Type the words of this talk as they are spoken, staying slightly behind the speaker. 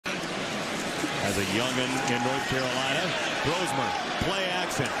as a youngin in North Carolina. Brosmer, play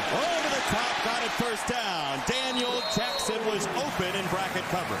action. Over the top, got it first down. Daniel Jackson was open in bracket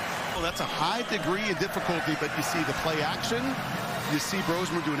cover. Well, that's a high degree of difficulty, but you see the play action. You see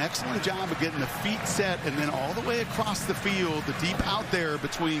Brosmer do an excellent job of getting the feet set and then all the way across the field, the deep out there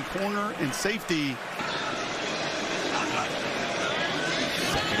between corner and safety.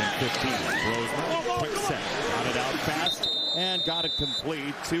 Second and 15. Brosmer, quick set. Got it out fast and got it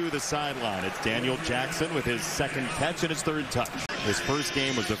complete to the sideline. It's Daniel Jackson with his second catch and his third touch. His first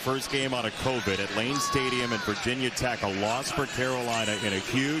game was the first game out of COVID at Lane Stadium at Virginia Tech. A loss for Carolina in a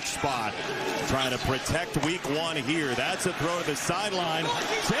huge spot. Trying to protect week one here. That's a throw to the sideline.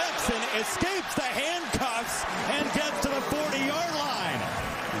 Jackson escapes the handcuffs and gets to the 40-yard line.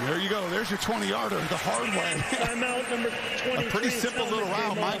 And there you go. There's your 20-yarder the hard way. Timeout number 23. A pretty simple little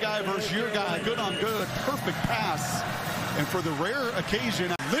route. My guy versus your guy. Good on good. Perfect pass. And for the rare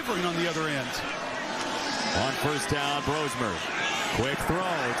occasion, delivering on the other end. On first down, Brosmer. Quick throw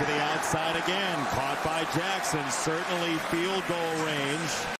to the outside again. Caught by Jackson. Certainly field goal range.